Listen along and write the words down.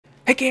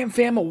Hey Cam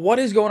fam, what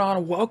is going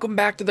on? Welcome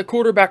back to the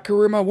quarterback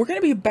Karuma. We're going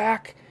to be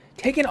back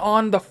taking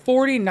on the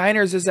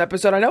 49ers this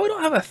episode. I know we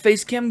don't have a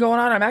face cam going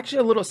on. I'm actually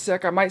a little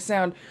sick. I might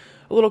sound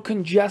a little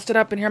congested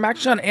up in here. I'm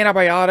actually on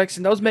antibiotics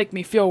and those make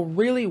me feel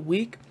really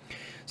weak.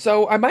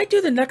 So I might do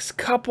the next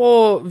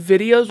couple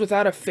videos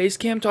without a face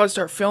cam until I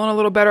start feeling a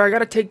little better. I got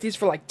to take these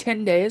for like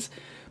 10 days.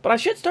 But I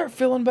should start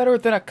feeling better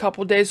within a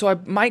couple days. So I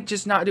might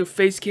just not do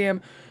face cam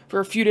for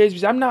a few days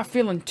because I'm not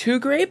feeling too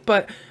great,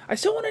 but I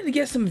still wanted to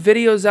get some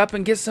videos up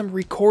and get some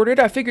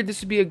recorded. I figured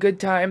this would be a good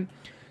time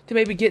to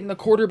maybe get in the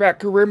quarterback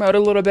career mode a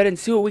little bit and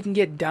see what we can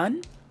get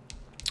done.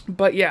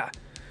 But yeah,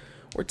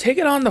 we're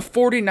taking on the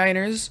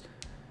 49ers.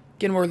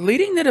 Again, we're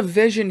leading the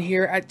division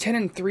here at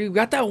 10-3. We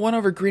got that one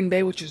over Green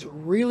Bay, which is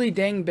really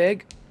dang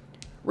big.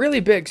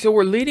 Really big. So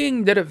we're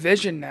leading the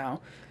division now.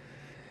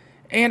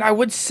 And I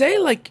would say,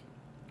 like,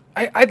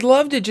 I'd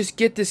love to just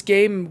get this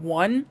game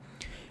won.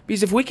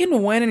 Because if we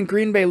can win and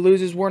Green Bay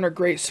loses, we're in a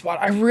great spot.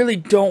 I really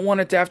don't want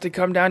it to have to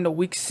come down to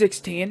week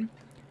 16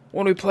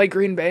 when we play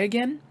Green Bay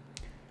again.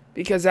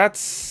 Because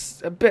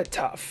that's a bit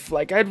tough.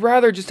 Like, I'd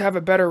rather just have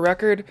a better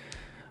record.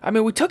 I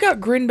mean, we took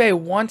out Green Bay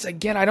once.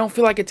 Again, I don't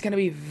feel like it's going to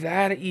be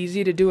that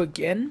easy to do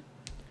again.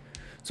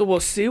 So we'll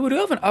see. We do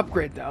have an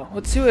upgrade, though.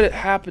 Let's see what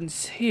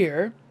happens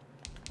here.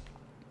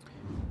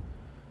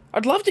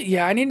 I'd love to...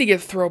 Yeah, I need to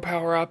get throw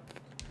power up.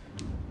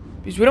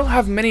 Because we don't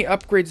have many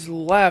upgrades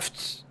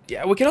left.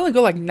 Yeah, we can only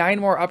go like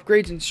 9 more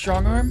upgrades in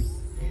strong arm.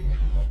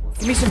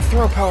 Give me some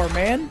throw power,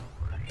 man.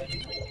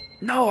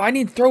 No, I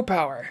need throw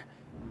power.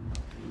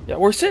 Yeah,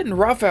 we're sitting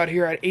rough out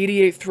here at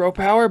 88 throw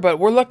power, but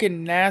we're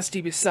looking nasty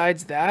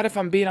besides that, if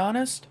I'm being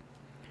honest.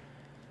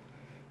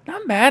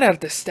 Not mad at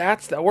the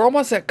stats, though. We're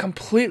almost at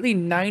completely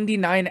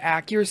 99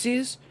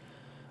 accuracies.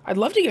 I'd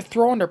love to get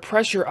throw under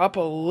pressure up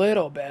a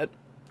little bit.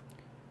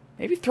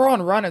 Maybe throw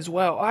and run as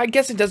well. I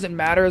guess it doesn't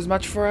matter as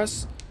much for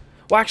us.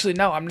 Well, actually,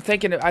 no. I'm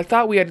thinking... I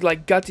thought we had,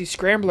 like, Gutsy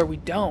Scrambler. We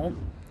don't.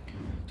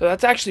 So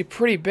that's actually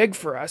pretty big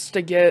for us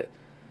to get...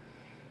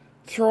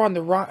 Throw on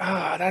the run.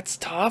 Ah, that's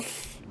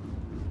tough.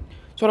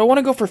 So do I want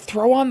to go for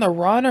throw on the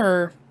run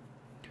or...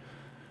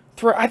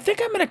 I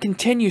think I'm going to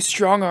continue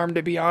strong arm,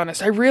 to be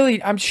honest.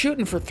 I'm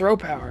shooting for throw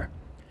power.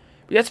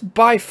 But that's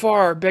by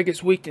far our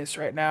biggest weakness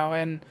right now.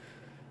 And,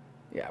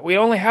 yeah, we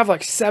only have,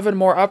 like, 7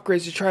 more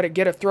upgrades to try to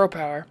get a throw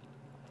power.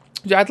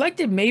 So I'd like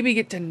to maybe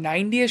get to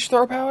 90-ish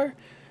throw power.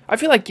 I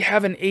feel like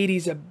having 80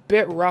 is a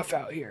bit rough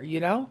out here, you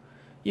know?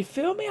 You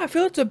feel me? I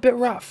feel it's a bit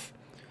rough.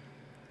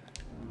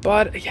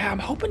 But, yeah, I'm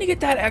hoping to get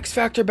that X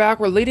Factor back.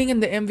 We're leading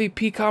in the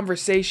MVP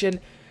conversation.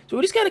 So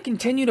we just got to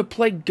continue to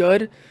play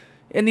good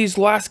in these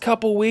last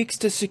couple weeks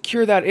to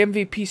secure that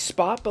MVP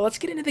spot. But let's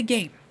get into the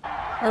game.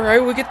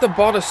 Alright, we get the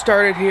ball to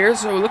start it here.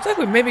 So it looks like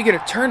we maybe get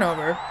a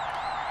turnover.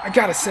 I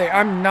gotta say,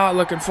 I'm not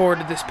looking forward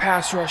to this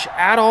pass rush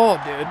at all,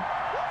 dude.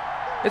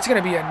 It's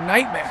going to be a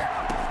nightmare.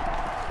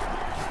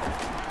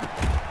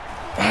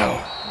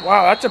 Oh,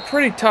 wow, that's a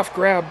pretty tough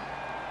grab.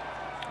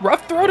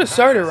 Rough throw to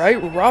start it, right?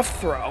 Rough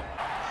throw.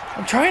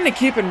 I'm trying to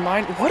keep in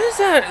mind, what is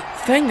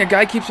that thing the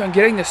guy keeps on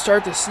getting to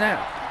start the snap?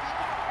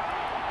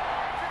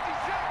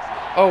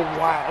 Oh,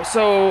 wow.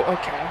 So,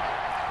 okay.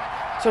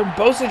 So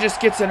Bosa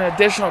just gets an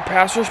additional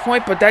pass rush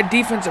point, but that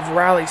defensive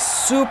rally is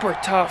super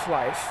tough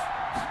life.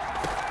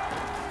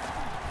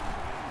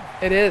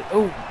 It is.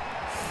 Oh,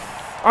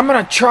 I'm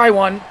going to try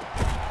one.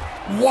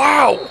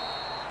 Wow.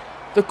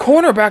 The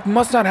cornerback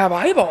must not have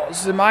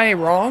eyeballs. Am I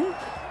wrong?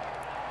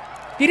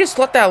 He just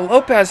let that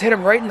Lopez hit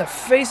him right in the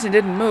face and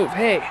didn't move.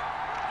 Hey,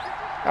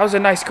 that was a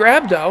nice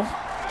grab, though.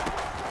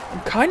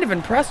 I'm kind of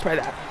impressed by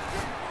that.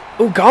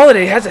 Oh,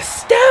 Golladay has a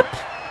step.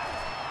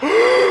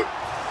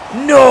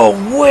 No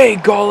way,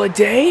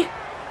 Golladay.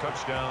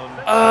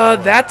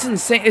 Touchdown. That's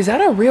insane. Is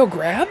that a real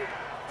grab?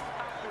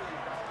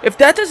 If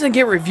that doesn't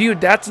get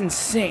reviewed, that's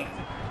insane.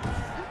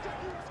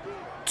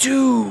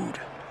 Dude.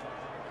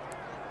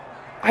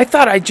 I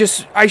thought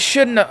I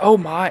shouldn't have, oh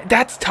my,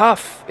 that's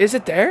tough. Is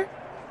it there?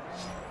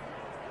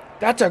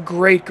 That's a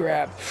great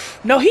grab.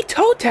 No, he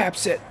toe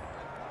taps it.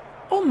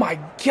 Oh my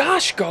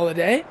gosh,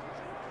 Golladay.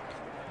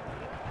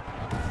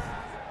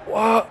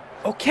 Well,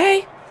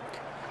 okay.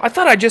 I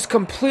thought I just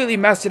completely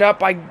messed it up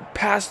by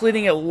pass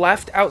leading it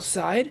left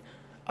outside.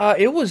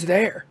 It was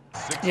there.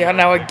 Yeah,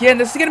 now again,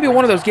 this is going to be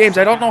one of those games.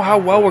 I don't know how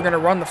well we're going to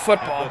run the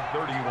football.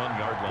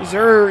 Is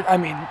there, I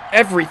mean,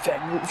 everything.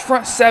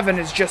 Front 7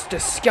 is just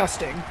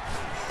disgusting.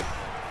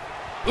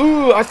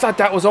 Ooh, I thought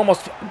that was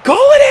almost...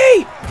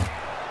 Golladay!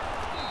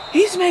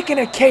 He's making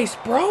a case,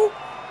 bro.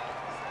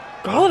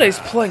 Galladay's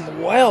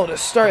playing well to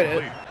start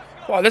it.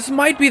 Wow, this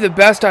might be the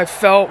best I've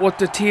felt with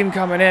the team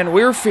coming in.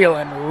 We're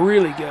feeling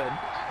really good.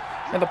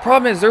 Now, the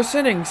problem is they're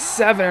sending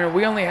 7 and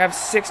we only have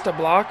 6 to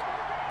block.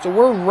 So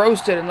we're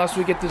roasted unless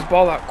we get this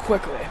ball out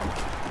quickly.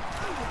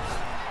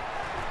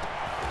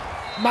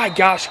 My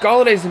gosh,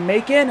 Galladay's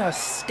making a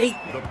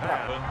statement.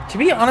 To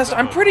be honest,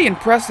 I'm pretty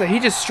impressed that he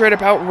just straight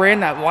up outran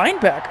that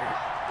linebacker.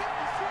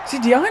 See,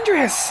 DeAndre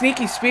has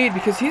sneaky speed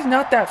because he's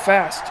not that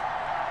fast.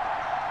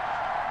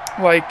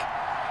 Like,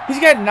 he's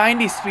got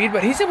 90 speed,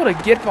 but he's able to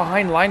get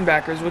behind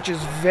linebackers, which is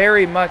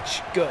very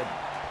much good.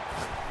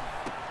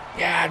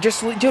 Yeah,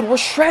 just, dude, we're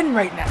shredding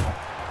right now.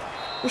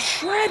 We're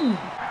shredding.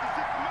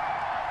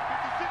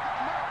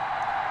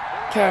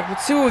 Okay,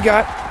 let's see what we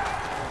got.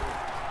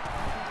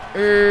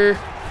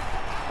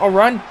 I'll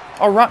run.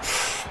 I'll run.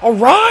 I'll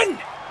run!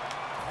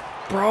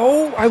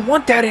 Bro, I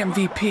want that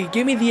MVP.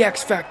 Give me the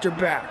X Factor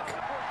back.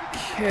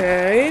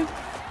 Okay.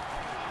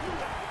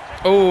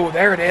 Oh,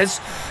 there it is.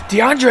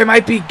 DeAndre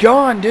might be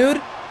gone,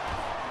 dude.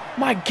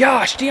 My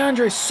gosh,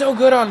 DeAndre's so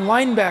good on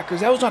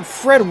linebackers. That was on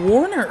Fred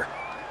Warner.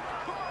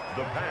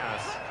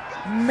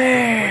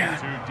 Man.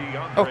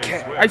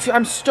 Okay,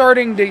 I'm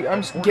starting to...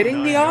 I'm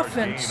getting the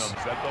offense.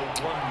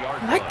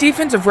 That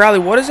defensive rally,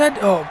 what is that?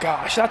 Oh,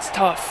 gosh, that's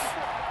tough.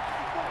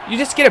 You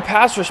just get a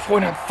pass rush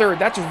point on third.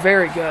 That's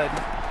very good.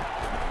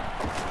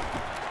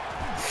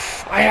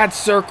 I had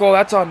circle.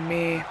 That's on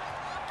me.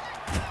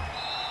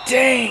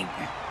 Dang.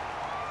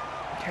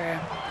 Okay.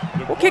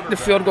 We'll kick the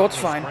field goal. It's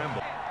fine.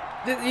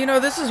 You know,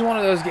 this is one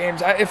of those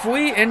games. If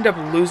we end up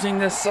losing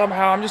this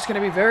somehow, I'm just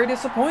going to be very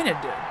disappointed,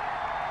 dude.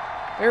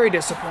 Very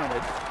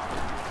disappointed.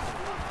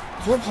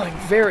 We're playing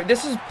very...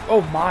 This is...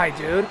 Oh, my,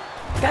 dude.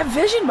 That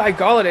vision by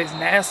Golladay is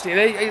nasty.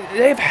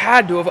 They've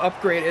had to have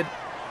upgraded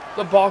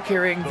the ball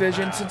carrying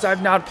vision since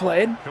I've not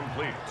played.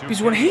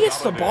 Because when he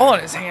gets the ball in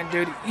his hand,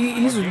 dude,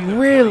 he's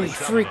really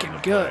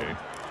freaking good.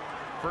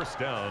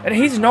 And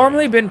he's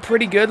normally been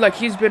pretty good. Like,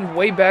 he's been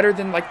way better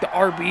than, like, the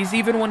RBs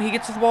even when he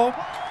gets the ball.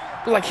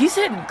 But, like, he's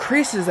hitting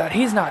creases that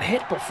he's not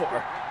hit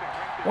before.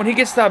 When he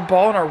gets that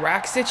ball in a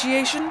rack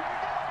situation,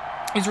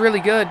 he's really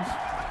good.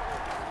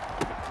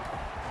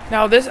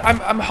 Now, this,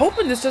 I'm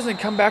hoping this doesn't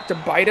come back to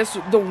bite us.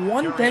 The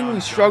one thing we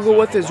struggle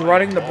with is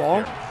running the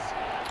ball.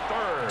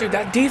 Dude,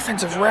 that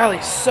defensive rally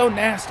is so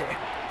nasty.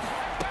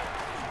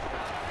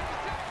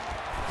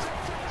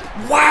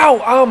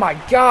 Wow! Oh my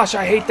gosh,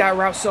 I hate that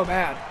route so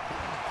bad.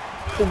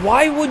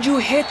 Why would you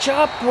hitch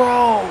up,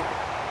 bro?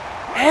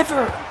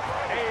 Ever.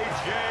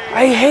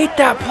 I hate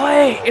that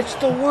play. It's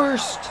the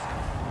worst.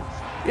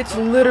 It's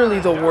literally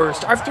the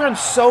worst. I've thrown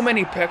so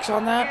many picks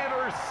on that.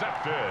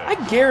 I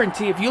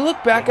guarantee if you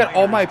look back at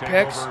all my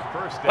picks,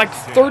 like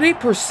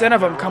 30%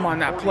 of them come on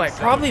that play.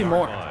 Probably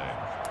more.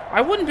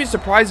 I wouldn't be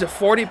surprised if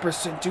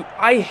 40% do.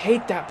 I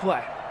hate that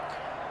play.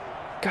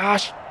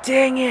 Gosh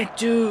dang it,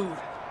 dude.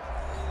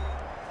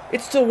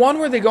 It's the one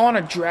where they go on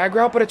a drag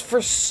route, but it's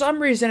for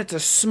some reason it's a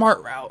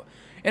smart route.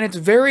 And it's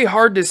very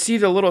hard to see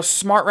the little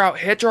smart route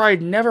hitch, or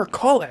I'd never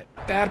call it.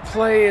 That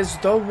play is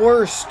the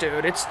worst,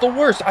 dude. It's the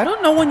worst. I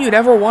don't know when you'd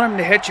ever want them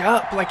to hitch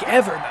up, like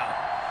ever, though.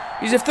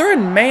 Because if they're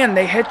in man,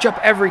 they hitch up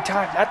every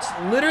time. That's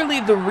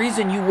literally the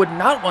reason you would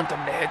not want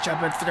them to hitch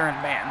up if they're in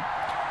man.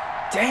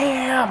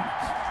 Damn.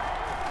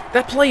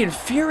 That play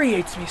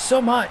infuriates me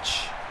so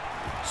much.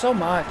 So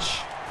much.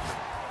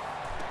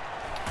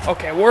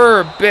 Okay, we're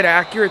a bit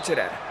accurate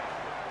today.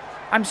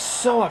 I'm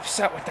so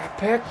upset with that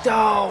pick,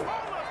 though.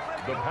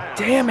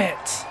 Damn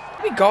it.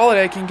 Maybe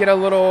Golladay can get a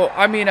little...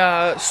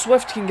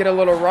 Swift can get a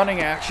little running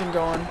action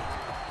going.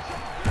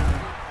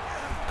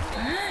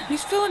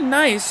 He's feeling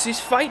nice.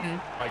 He's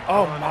fighting.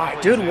 Oh, my.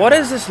 Dude, what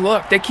is this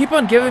look? They keep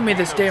on giving me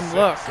this damn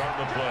look.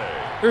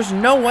 There's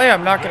no way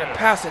I'm not going to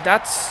pass it.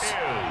 That's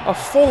a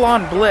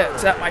full-on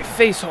blitz at my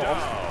face hole.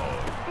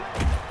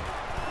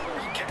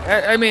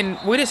 Okay. I mean,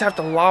 we just have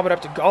to lob it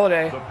up to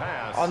Golladay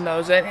on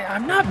those. And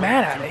I'm not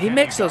mad at it. He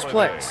makes those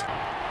plays.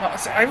 No,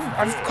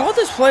 I've called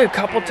this play a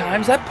couple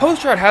times. That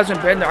post route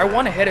hasn't been there. I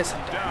want to hit it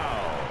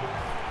sometime.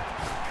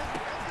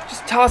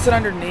 Just toss it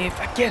underneath.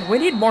 Again, we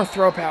need more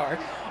throw power.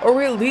 Or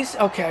we at least,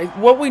 okay,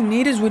 what we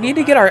need is we need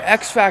to get our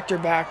X Factor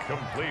back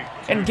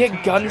and get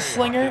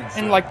Gunslinger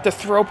and like the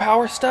throw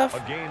power stuff.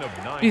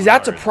 Because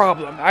that's a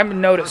problem,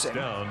 I'm noticing.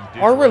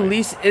 Our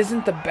release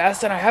isn't the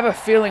best, and I have a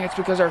feeling it's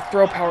because our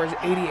throw power is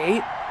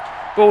 88.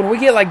 But when we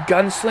get like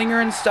Gunslinger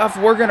and stuff,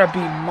 we're going to be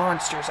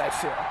monsters, I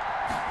feel.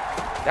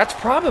 That's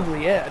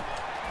probably it.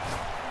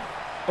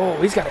 Oh,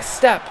 he's got a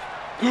step.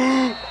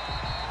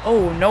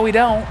 Oh, no we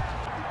don't.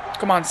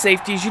 Come on,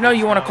 safeties. You know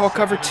you want to call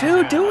cover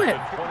 2? Do it.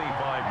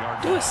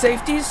 Do it,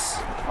 safeties.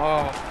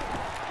 Oh,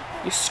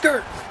 you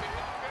skirt.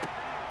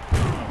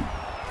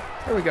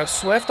 There we go,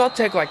 Swift. I'll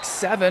take like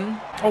 7.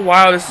 Oh,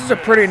 wow, this is a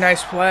pretty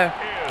nice play.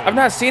 I've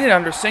not seen it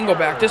under single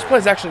back. This play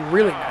is actually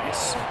really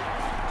nice.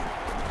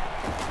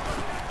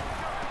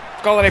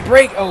 Golladay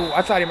break. Oh,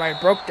 I thought he might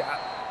have broke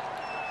that.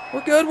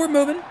 We're good. We're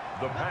moving.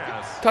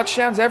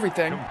 Touchdowns,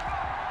 everything.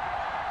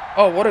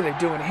 Oh, what are they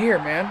doing here,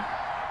 man?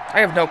 I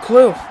have no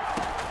clue.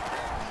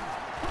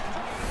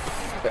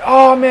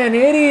 Oh, I'm an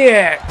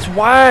idiot.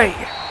 Why?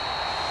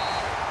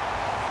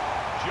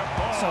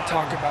 Let's not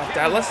talk about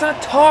that. Let's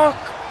not talk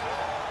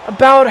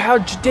about how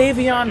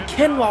Jadeveon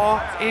Kinlaw,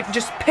 it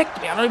just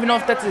picked me. I don't even know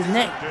if that's his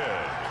name.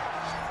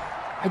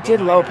 I did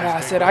low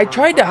pass it. I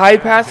tried to high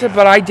pass it,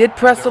 but I did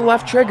press the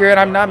left trigger, and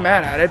I'm not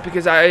mad at it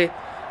because I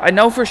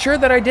know for sure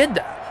that I did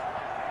that.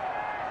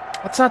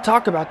 Let's not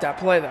talk about that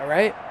play, though,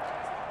 right?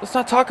 Let's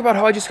not talk about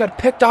how I just got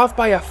picked off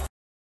by a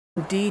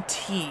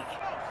DT.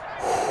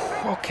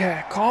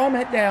 Okay, calm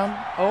it down.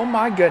 Oh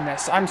my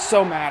goodness, I'm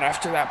so mad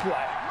after that play.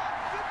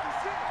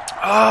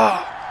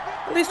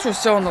 Ah, at least we're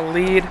still in the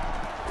lead.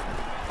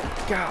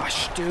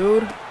 gosh,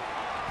 dude.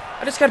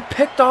 I just got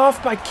picked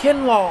off by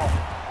Kinlaw.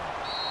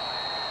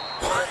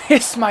 What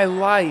is my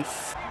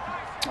life?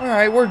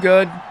 Alright, we're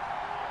good.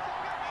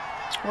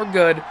 We're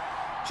good.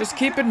 Just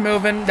keep it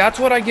moving. That's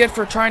what I get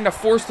for trying to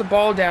force the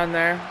ball down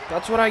there.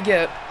 That's what I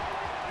get.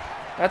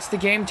 That's the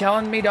game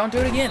telling me don't do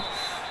it again.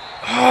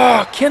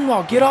 Oh,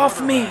 Kinlaw, get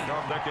off me.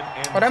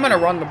 But I'm going to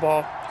run the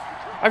ball.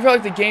 I feel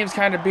like the game's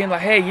kind of being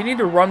like, hey, you need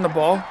to run the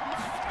ball.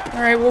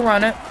 Alright, we'll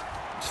run it.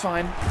 It's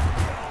fine.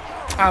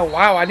 Oh,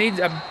 wow, I need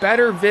a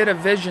better vid of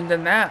vision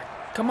than that.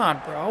 Come on,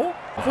 bro.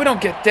 If we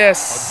don't get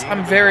this,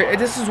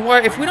 this is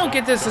why, if we don't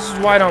get this, this is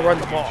why I don't run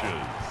the ball.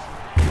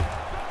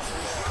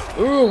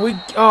 Ooh,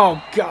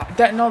 oh, God.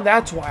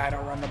 That's why I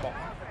don't run the ball.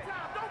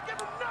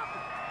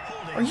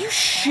 Are you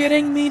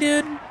shitting me,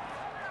 dude?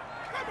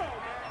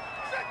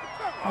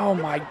 Oh,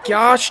 my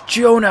gosh,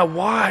 Jonah,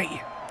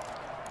 why?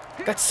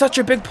 That's such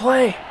a big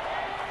play.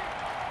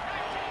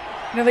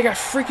 Now they got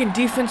freaking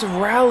defensive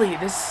rally.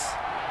 This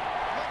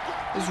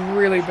is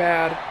really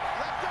bad.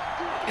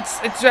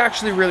 It's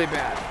actually really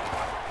bad.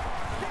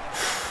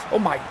 Oh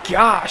my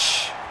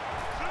gosh.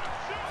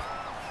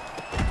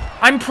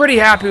 I'm pretty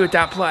happy with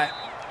that play.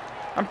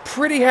 I'm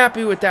pretty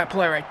happy with that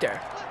play right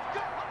there.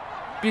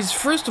 Because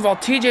first of all,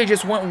 TJ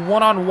just went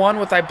one-on-one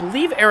with, I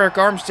believe, Eric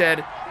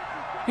Armstead.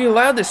 He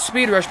allowed the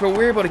speed rush, but we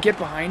were able to get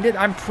behind it.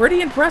 I'm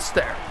pretty impressed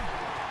there.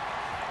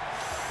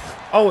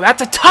 Oh,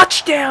 that's a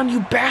touchdown,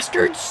 you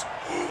bastards!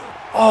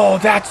 Oh,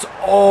 that's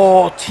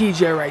all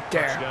TJ right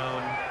there.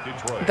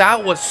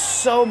 That was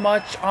so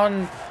much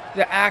on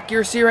the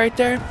accuracy right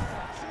there.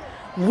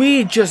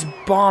 We just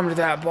bombed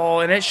that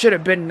ball, and it should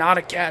have been not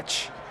a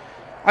catch.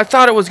 I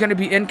thought it was going to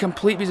be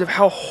incomplete because of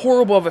how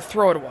horrible of a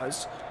throw it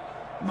was.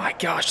 My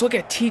gosh, look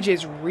at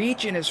TJ's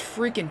reach and his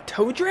freaking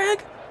toe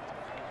drag.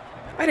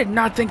 I did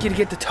not think he'd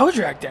get the toe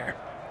drag there.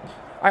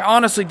 I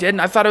honestly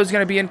didn't. I thought it was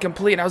going to be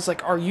incomplete, and I was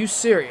like, are you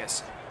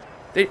serious?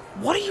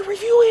 What are you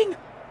reviewing?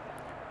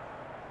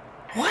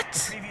 What?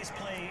 The previous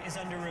play is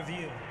under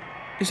review.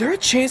 Is there a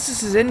chance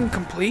this is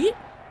incomplete?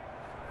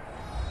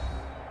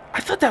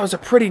 I thought that was a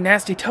pretty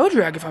nasty toe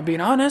drag, if I'm being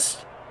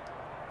honest.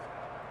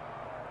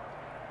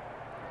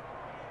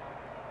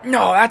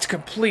 No, that's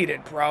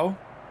completed, bro.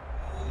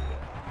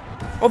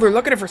 Oh, they're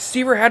looking if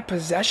receiver had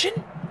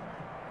possession?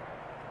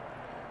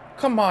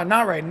 Come on,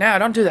 not right now.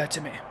 Don't do that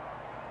to me.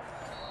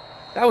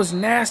 That was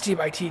nasty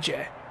by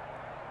TJ.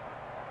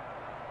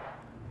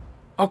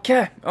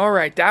 Okay,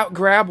 alright. That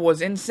grab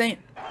was insane.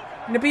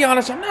 And to be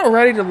honest, I'm not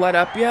ready to let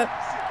up yet.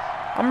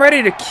 I'm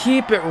ready to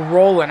keep it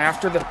rolling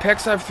after the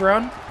picks I've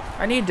thrown.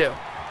 I need to.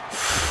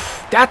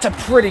 That's a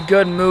pretty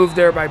good move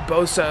there by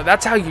Bosa.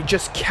 That's how you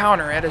just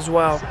counter it as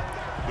well.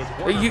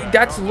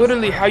 That's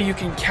literally how you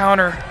can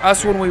counter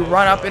us when we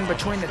run up in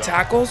between the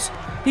tackles.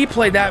 He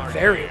played that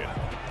very well.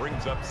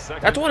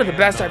 That's one of the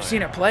best I've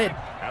seen it played.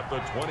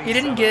 He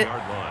didn't get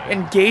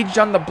engaged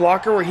on the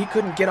blocker where he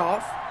couldn't get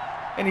off.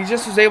 And he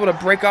just was able to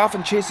break off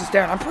and chase us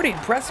down. I'm pretty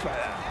impressed by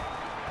that.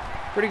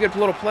 Pretty good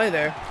little play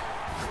there.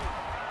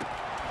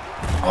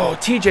 Oh,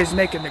 TJ's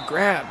making the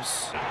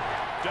grabs.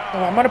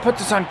 Oh, I'm going to put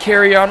this on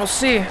carry on. We'll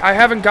see. I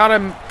haven't got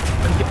him.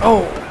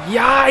 Oh,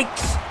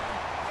 yikes.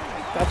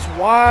 That's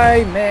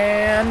why,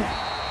 man.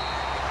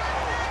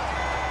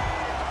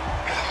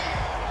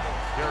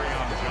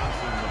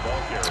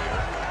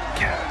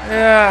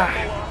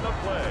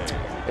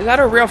 Yeah. Is that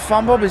a real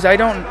fumble? Because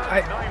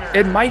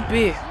it might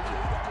be.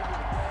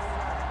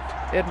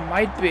 It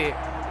might be.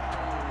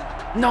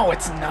 No,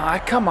 it's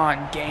not. Come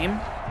on,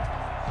 game.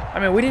 I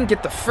mean, we didn't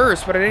get the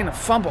first, but it ain't a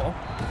fumble.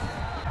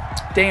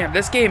 Damn,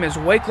 this game is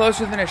way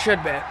closer than it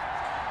should be.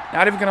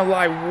 Not even gonna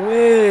lie,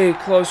 way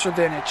closer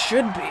than it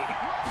should be.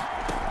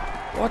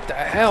 What the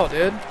hell,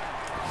 dude?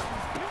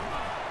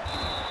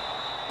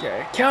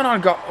 Okay, count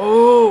on go.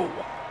 Oh,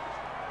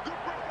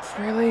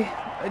 really?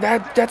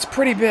 That's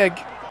pretty big.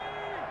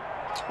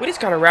 We just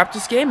gotta wrap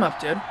this game up,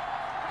 dude.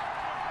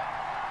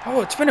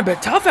 Oh, it's been a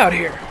bit tough out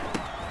here.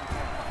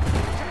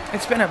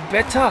 It's been a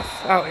bit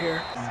tough out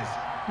here.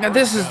 Now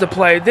this is the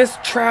play. This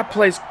trap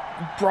play's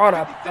brought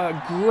up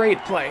a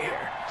great play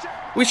here.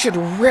 We should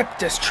rip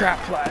this trap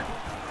play.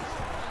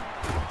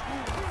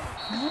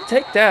 I'll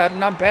take that.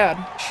 Not bad.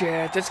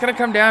 Shit, it's gonna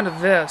come down to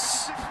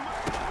this.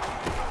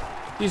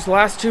 These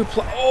last two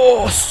play.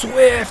 Oh,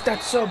 Swift.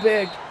 That's so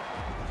big.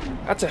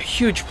 That's a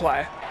huge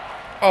play.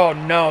 Oh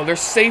no, there's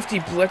safety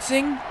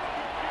blitzing.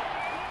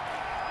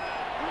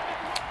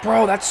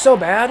 Bro, that's so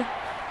bad.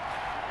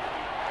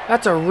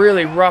 That's a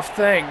really rough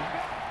thing.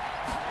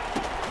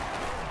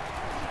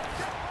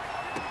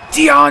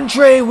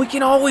 DeAndre, we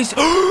can always...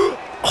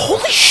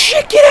 Holy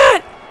shit, get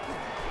at!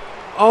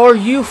 Are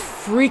you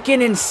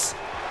freaking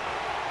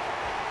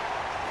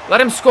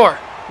Let him score.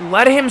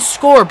 Let him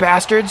score,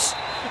 bastards.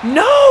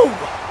 No!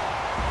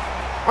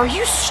 Are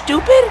you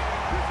stupid?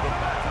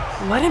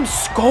 Let him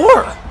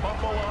score.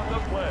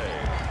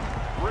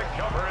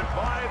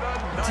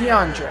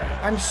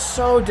 DeAndre, I'm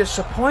so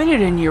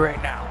disappointed in you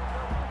right now.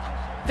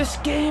 This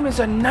game is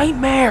a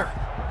nightmare.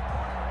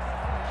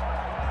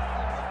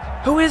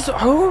 Who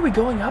are we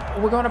going up?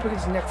 We're going up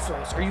against Nick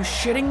Foles. Are you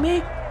shitting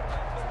me?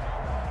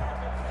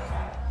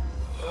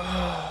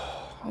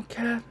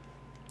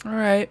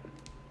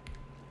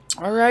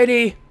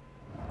 cady.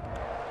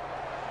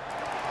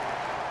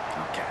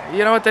 Okay,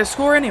 you know what? They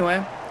score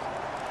anyway.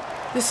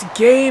 This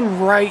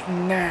game right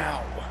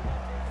now.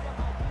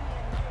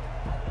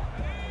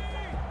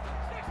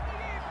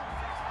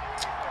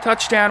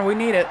 Touchdown, we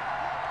need it.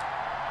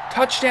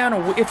 Touchdown,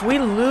 if we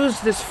lose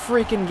this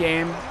freaking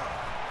game.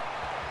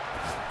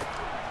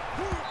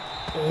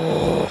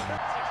 Oh,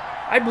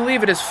 I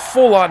believe it is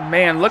full on,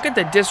 man. Look at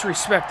the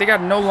disrespect. They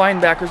got no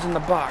linebackers in the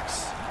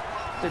box.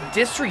 The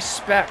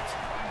disrespect.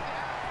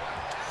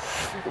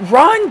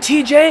 Run,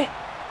 TJ!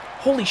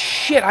 Holy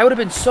shit, I would have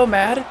been so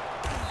mad.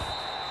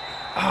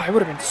 Oh, I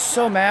would have been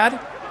so mad.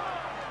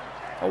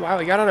 Oh, wow,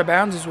 he got out of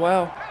bounds as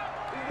well.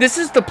 This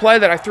is the play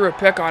that I threw a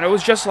pick on. It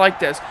was just like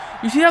this.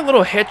 You see that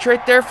little hitch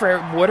right there for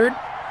Woodard?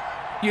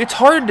 It's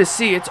hard to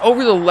see. It's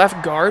over the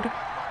left guard.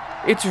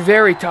 It's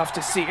very tough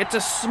to see. It's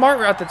a smart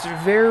route that's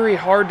very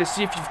hard to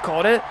see if you've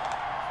called it.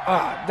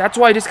 That's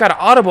why I just got an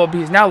audible,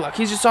 because now look,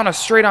 he's just on a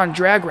straight-on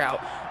drag route.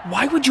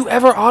 Why would you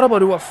ever audible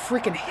to a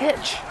freaking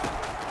hitch?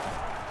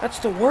 That's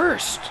the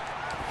worst.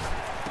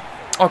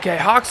 Okay,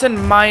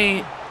 Hoxton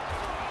might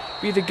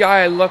be the guy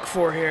I look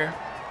for here.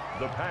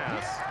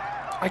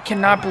 I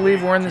cannot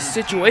believe we're in this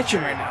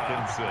situation right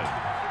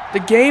now. The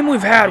game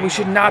we've had, we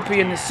should not be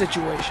in this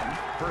situation.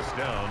 First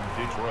down,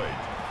 Detroit.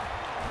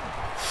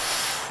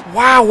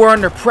 Wow, we're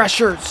under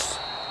pressures.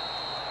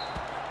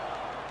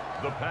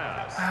 The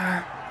pass.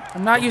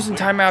 I'm not using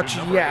timeouts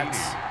yet.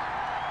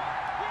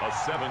 A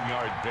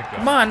 7-yard pickup.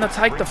 Come on, let's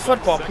hike the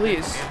football,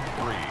 please.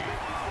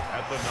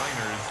 At the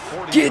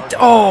Niners, Get,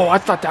 oh, I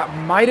thought that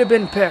might have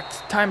been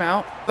picked.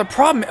 Timeout. The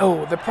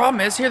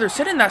problem is here, they're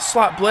sitting in that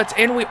slot blitz,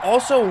 and we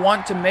also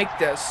want to make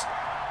this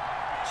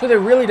so they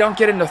really don't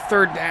get into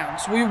third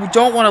downs. We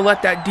don't want to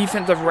let that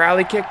defensive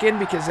rally kick in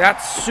because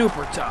that's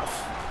super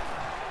tough.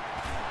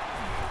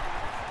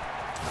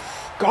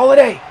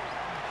 Golladay!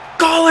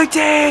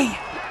 Golladay!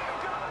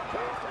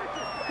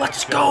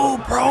 Let's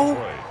go, bro!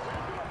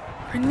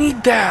 I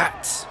need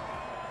that.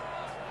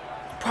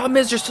 Problem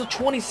is, there's still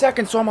 20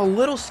 seconds, so I'm a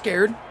little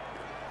scared.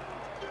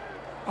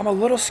 I'm a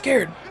little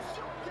scared.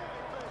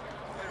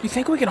 Do you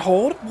think we can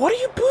hold? What are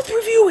you booth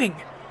reviewing?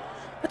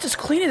 That's as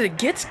clean as it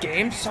gets,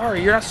 game.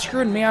 Sorry, you're not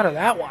screwing me out of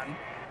that one.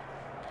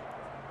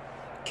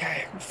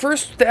 Okay,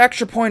 first, the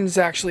extra point is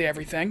actually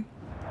everything.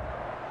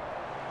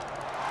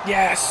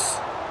 Yes.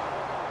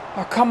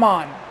 Oh, come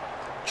on.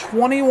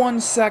 21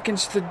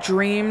 seconds to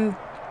dream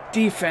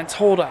defense.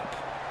 Hold up.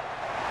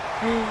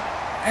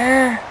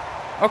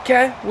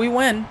 Okay, we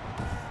win.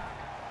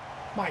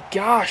 My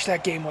gosh,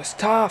 that game was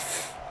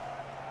tough.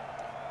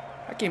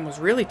 That game was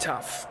really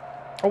tough.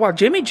 Oh, wow,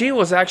 Jimmy G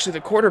was actually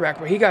the quarterback,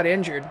 but he got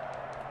injured.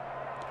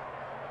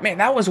 Man,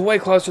 that was way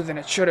closer than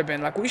it should have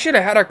been. Like, we should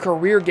have had a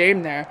career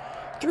game there.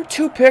 Threw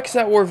 2 picks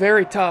that were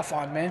very tough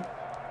on me.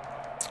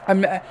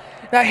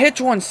 That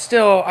hitch one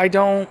still, I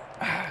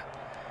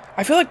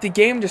feel like the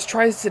game just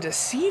tries to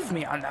deceive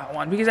me on that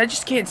one because I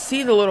just can't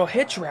see the little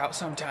hitch route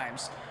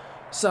sometimes.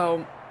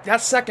 So,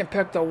 that second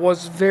pick, though,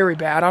 was very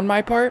bad on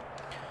my part.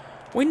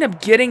 We ended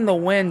up getting the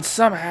win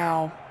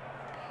somehow.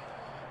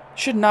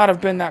 Should not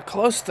have been that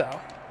close, though.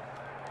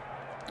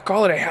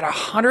 Golladay had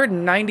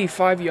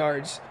 195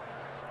 yards.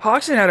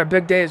 Hoxton had a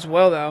big day as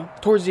well, though,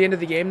 towards the end of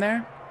the game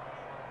there.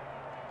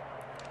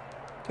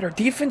 Did our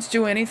defense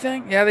do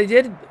anything? Yeah, they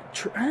did.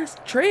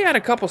 Trey had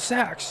a couple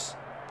sacks.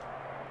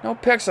 No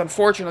picks,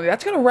 unfortunately.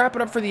 That's going to wrap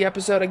it up for the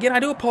episode. Again, I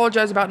do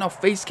apologize about no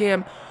face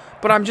cam,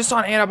 but I'm just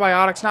on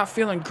antibiotics, not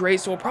feeling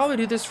great, so we'll probably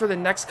do this for the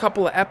next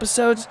couple of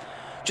episodes,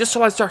 just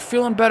till I start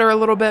feeling better a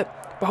little bit.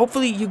 But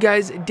hopefully you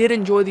guys did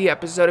enjoy the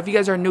episode. If you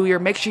guys are new here,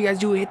 make sure you guys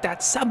do hit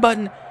that sub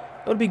button.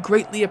 It would be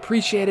greatly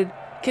appreciated.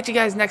 Catch you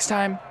guys next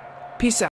time. Peace out.